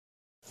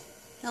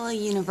Hello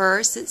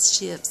Universe, it's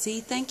Gypsy.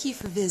 Thank you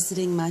for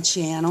visiting my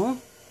channel.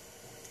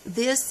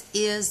 This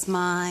is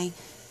my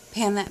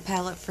Pan That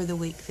Palette for the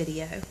Week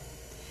video.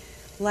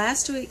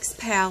 Last week's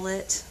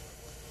palette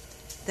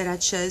that I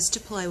chose to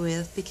play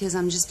with, because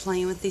I'm just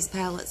playing with these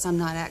palettes, I'm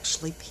not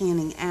actually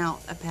panning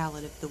out a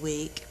palette of the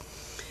week,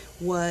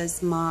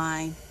 was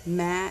my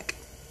MAC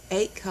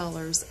 8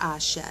 Colors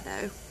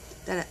eyeshadow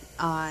that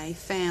I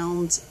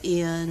found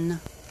in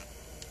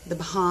the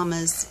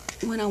Bahamas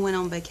when I went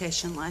on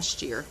vacation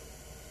last year.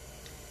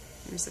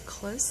 Here's a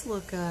close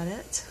look at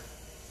it.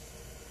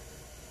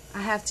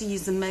 I have to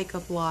use a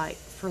makeup light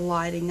for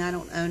lighting. I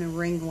don't own a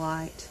ring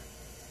light,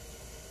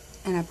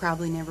 and I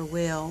probably never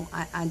will.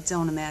 I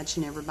don't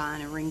imagine ever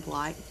buying a ring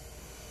light.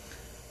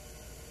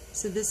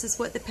 So this is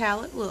what the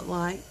palette looked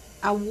like.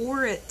 I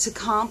wore it to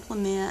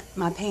complement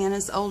my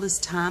Panna's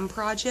Oldest Time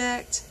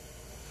project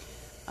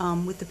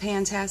with the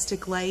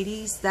Fantastic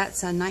Ladies.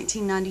 That's a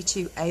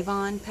 1992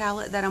 Avon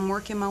palette that I'm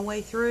working my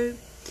way through.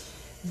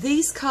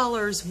 These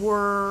colors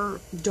were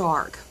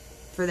dark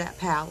for that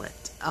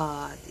palette.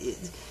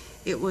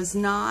 It was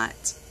not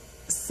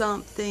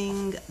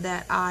something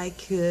that I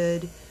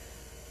could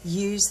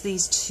use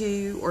these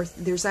two, or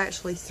there's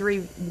actually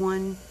three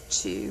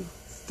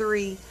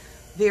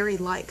very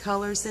light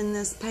colors in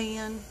this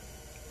pan.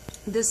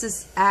 This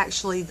is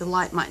actually, the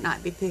light might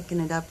not be picking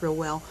it up real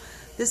well.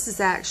 This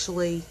is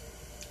actually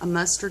a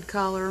mustard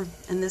color,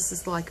 and this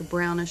is like a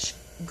brownish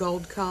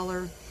gold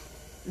color.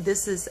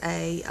 This is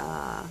a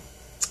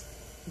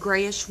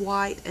grayish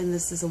white, and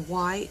this is a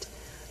white.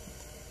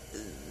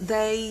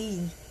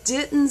 They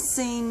didn't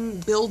seem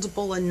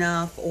buildable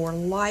enough or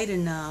light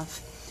enough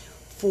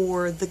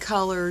for the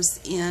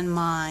colors in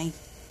my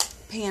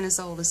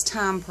Panna's Oldest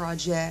Time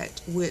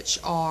project, which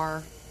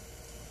are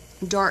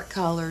dark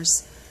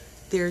colors.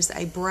 There's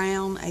a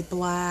brown, a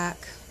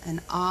black,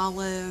 an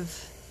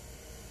olive,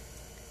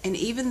 and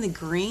even the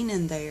green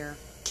in there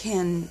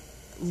can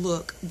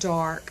look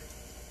dark.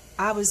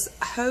 I was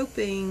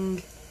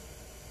hoping,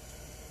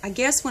 I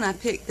guess when I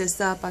picked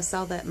this up, I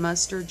saw that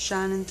mustard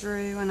shining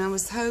through, and I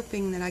was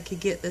hoping that I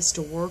could get this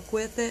to work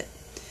with it.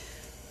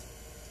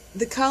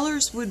 The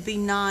colors would be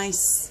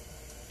nice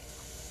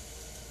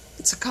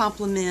to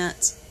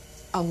complement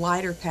a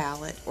lighter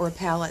palette, or a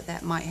palette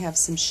that might have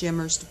some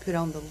shimmers to put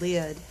on the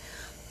lid,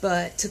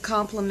 but to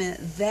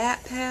complement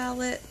that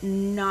palette,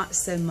 not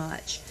so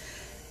much.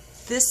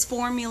 This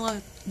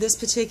formula, this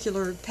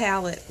particular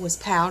palette was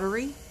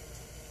powdery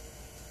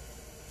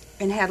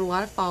and had a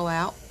lot of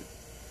fallout.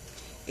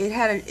 It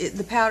had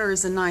the powder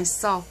is a nice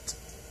soft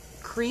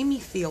creamy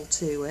feel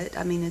to it.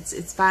 I mean,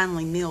 it's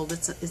finely milled.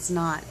 It's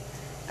not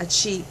a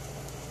cheap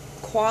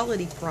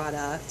quality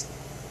product,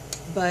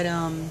 but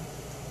I'm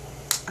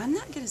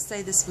not going to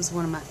say this was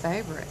one of my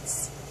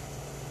favorites.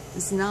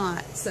 It's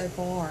not so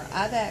far.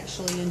 I've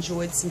actually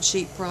enjoyed some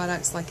cheap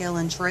products like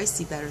Ellen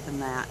Tracy better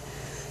than that.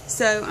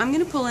 So I'm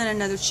going to pull in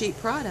another cheap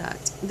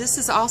product. This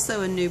is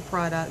also a new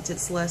product.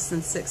 It's less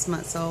than 6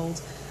 months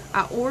old.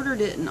 I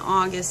ordered it in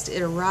August.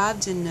 It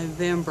arrived in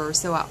November,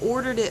 so I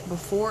ordered it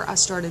before I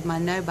started my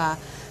no-buy,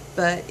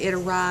 but it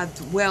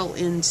arrived well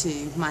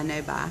into my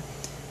no-buy.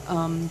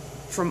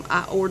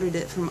 I ordered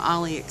it from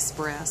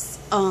AliExpress.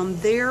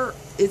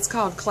 It's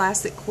called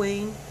Classic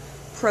Queen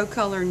Pro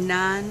Color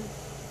 9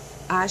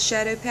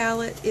 eyeshadow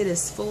palette. It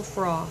is full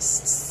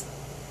frosts.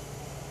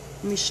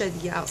 Let me show you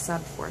the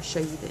outside before I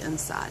show you the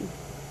inside.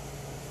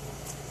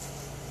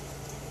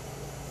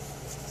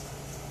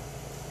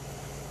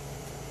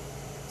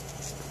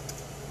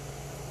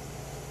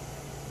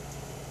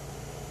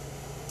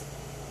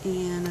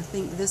 And I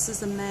think this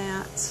is a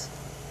matte.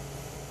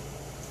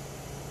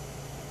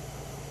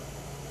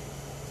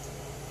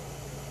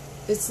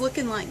 It's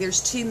looking like there's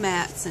two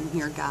mattes in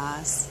here,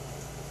 guys.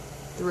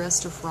 The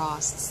rest are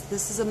frosts.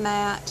 This is a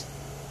matte,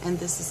 and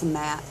this is a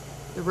matte.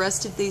 The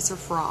rest of these are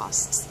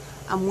frosts.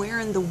 I'm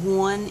wearing the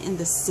one in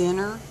the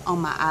center on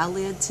my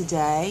eyelid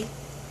today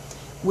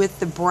with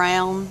the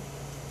brown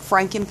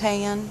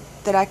Frankenpan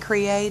that I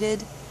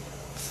created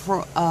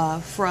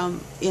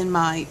from in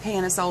my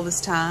Panna's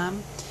Oldest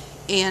Time.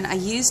 And I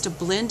used a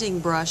blending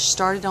brush,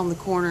 started on the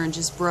corner and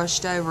just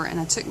brushed over, and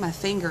I took my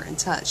finger and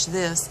touched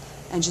this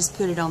and just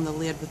put it on the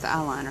lid with the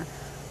eyeliner.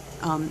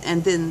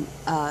 And then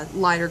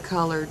lighter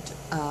colored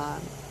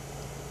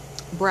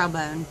brow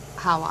bone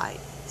highlight.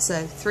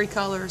 So 3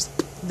 colors,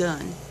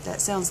 done.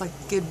 That sounds like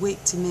a good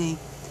week to me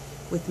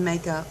with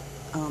makeup,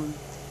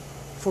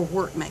 for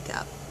work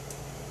makeup.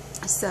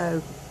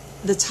 So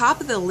the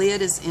top of the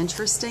lid is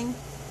interesting.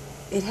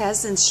 It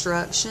has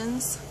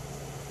instructions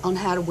on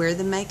how to wear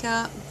the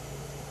makeup.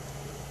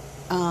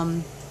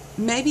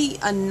 Maybe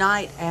a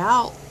night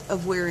out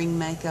of wearing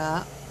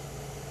makeup,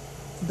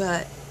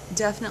 but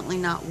definitely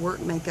not work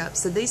makeup.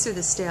 So these are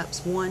the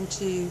steps: 1,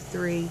 2,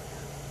 3,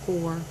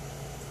 4,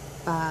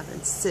 5,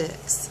 and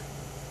 6.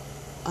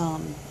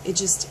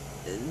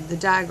 The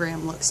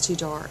diagram looks too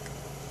dark,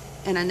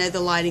 and I know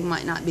the lighting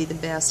might not be the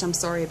best. I'm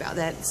sorry about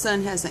that. The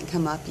sun hasn't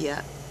come up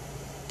yet,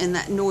 and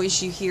that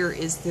noise you hear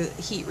is the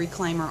heat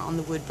reclaimer on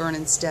the wood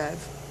burning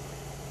stove.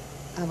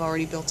 I've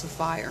already built a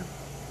fire.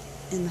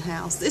 in the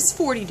house. It's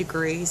 40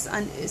 degrees.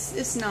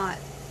 It's not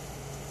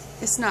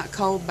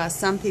cold by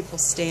some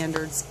people's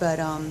standards, but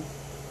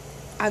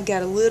I've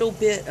got a little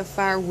bit of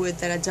firewood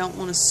that I don't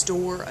want to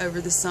store over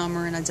the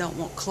summer, and I don't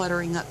want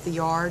cluttering up the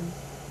yard.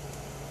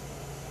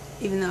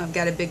 Even though I've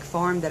got a big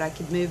farm that I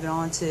could move it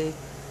on to,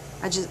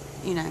 I just,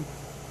 you know,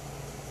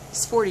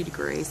 it's 40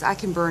 degrees. I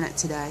can burn it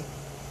today.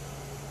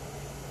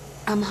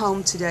 I'm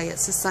home today.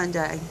 It's a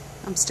Sunday.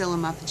 I'm still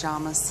in my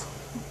pajamas.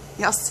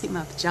 Y'all see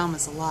my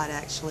pajamas a lot,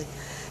 actually.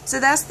 So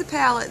that's the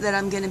palette that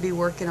I'm going to be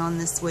working on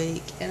this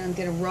week, and I'm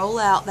going to roll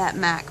out that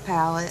MAC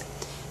palette,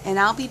 and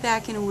I'll be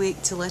back in a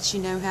week to let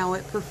you know how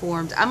it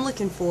performed. I'm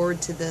looking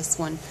forward to this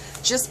one.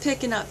 Just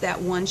picking up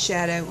that one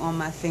shadow on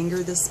my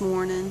finger this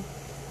morning.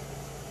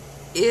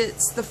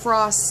 It's the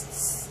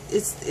frost,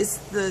 it's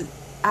the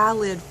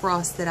eyelid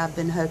frost that I've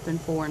been hoping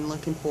for and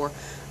looking for.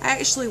 I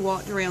actually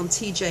walked around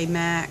TJ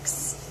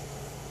Maxx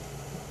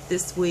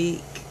this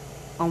week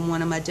on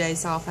one of my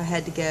days off. I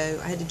had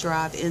to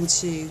drive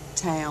into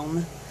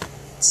town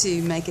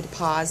to make a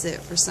deposit.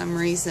 For some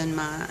reason,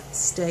 my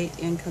state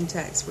income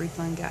tax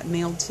refund got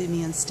mailed to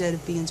me instead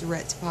of being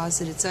direct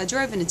deposited. So I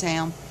drove into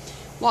town,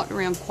 walked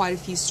around quite a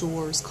few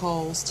stores,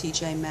 Kohl's,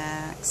 TJ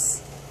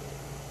Maxx,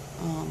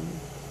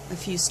 a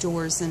few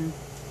stores, and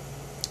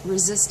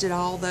resisted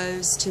all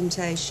those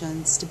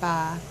temptations to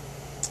buy.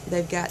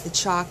 They've got the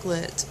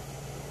chocolate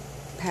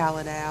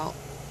palette out.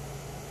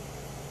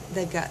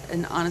 They've got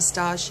an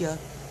Anastasia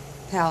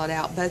palette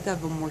out. Both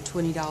of them were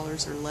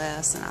 $20 or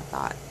less, and I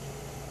thought,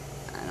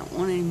 I don't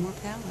want any more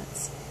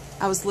palettes.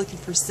 I was looking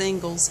for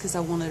singles because I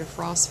wanted a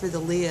frost for the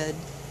lid,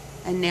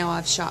 and now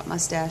I've shopped my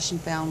stash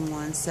and found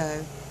one.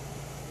 So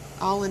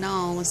all in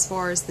all, as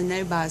far as the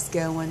no-buys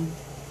going,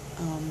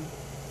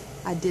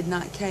 I did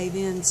not cave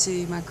in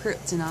to my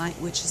kryptonite,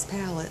 which is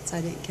palettes.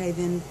 I didn't cave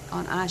in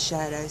on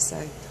eyeshadow,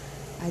 so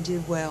I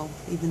did well,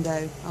 even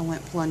though I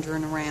went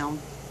plundering around.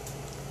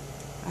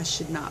 I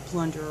should not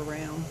plunder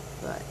around,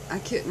 but I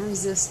couldn't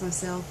resist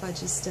myself. I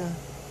just, the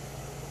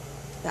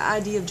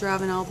idea of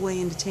driving all the way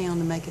into town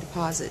to make a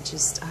deposit,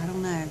 just, I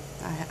don't know.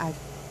 I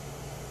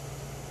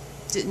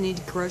didn't need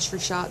to grocery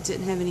shop,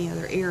 didn't have any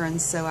other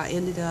errands, so I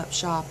ended up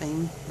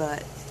shopping,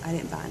 but I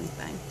didn't buy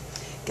anything.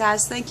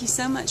 Guys, thank you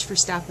so much for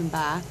stopping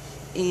by,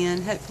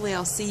 and hopefully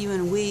I'll see you in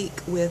a week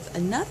with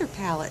another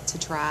palette to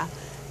try.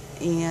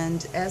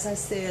 And as I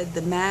said,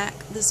 the MAC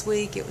this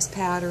week, it was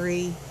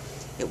powdery.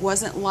 It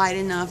wasn't light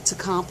enough to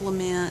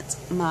complement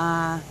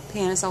my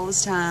Pan As Old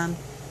As Time.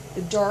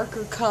 The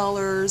darker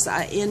colors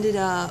I ended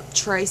up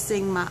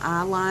tracing my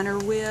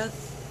eyeliner with,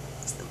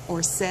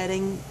 or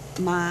setting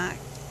my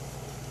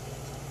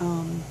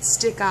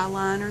stick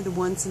eyeliner, the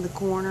ones in the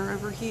corner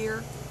over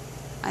here.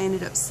 I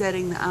ended up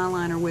setting the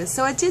eyeliner with.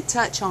 So I did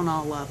touch on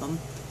all of them.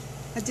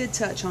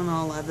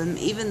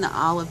 Even the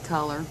olive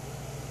color.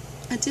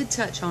 I did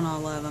touch on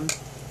all of them.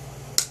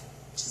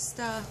 Just,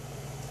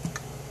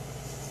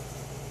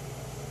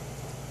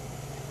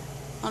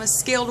 on a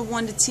scale of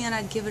 1 to 10,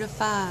 I'd give it a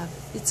 5.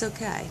 It's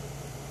okay.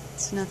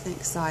 It's nothing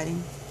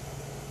exciting.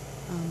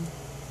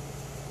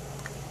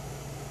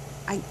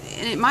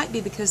 And it might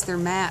be because they're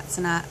mattes,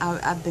 and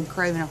I've been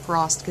craving a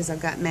frost because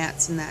I've got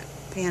mattes in that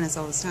Pan As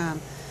Old As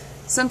Time.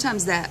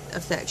 Sometimes that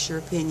affects your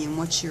opinion,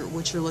 what you're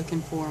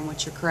looking for and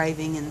what you're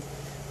craving and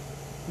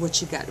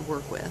what you've got to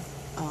work with.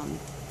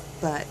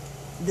 But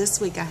this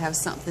week I have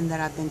something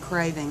that I've been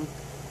craving,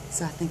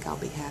 so I think I'll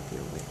be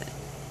happier with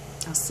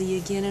it. I'll see you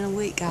again in a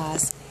week,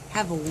 guys.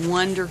 Have a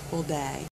wonderful day.